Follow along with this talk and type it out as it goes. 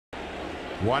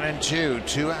1-2,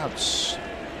 2 outs.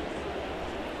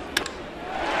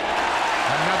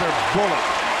 Another bullet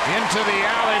into the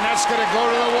alley, and that's going to go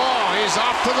to the wall. He's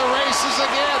off to the races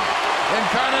again.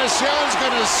 Encarnacion's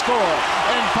going to score,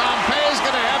 and Pompey's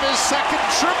going to have his second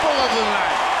triple of the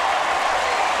night.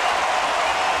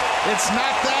 It's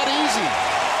not that easy.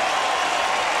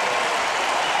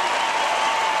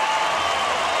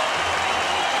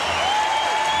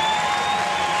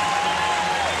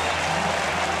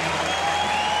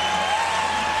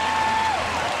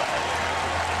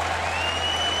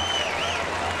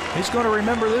 He's going to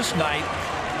remember this night.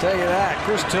 Tell you that.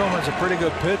 Chris Tillman's a pretty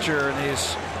good pitcher, and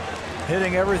he's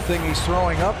hitting everything he's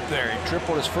throwing up there. He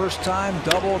tripled his first time,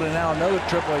 doubled, and now another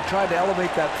triple. He tried to elevate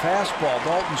that fastball.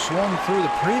 Dalton swung through the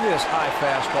previous high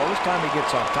fastball. This time he gets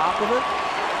on top of it,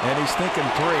 and he's thinking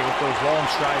 3 with those long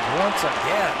strides once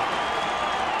again.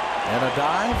 And a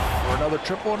dive for another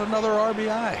triple and another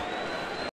RBI.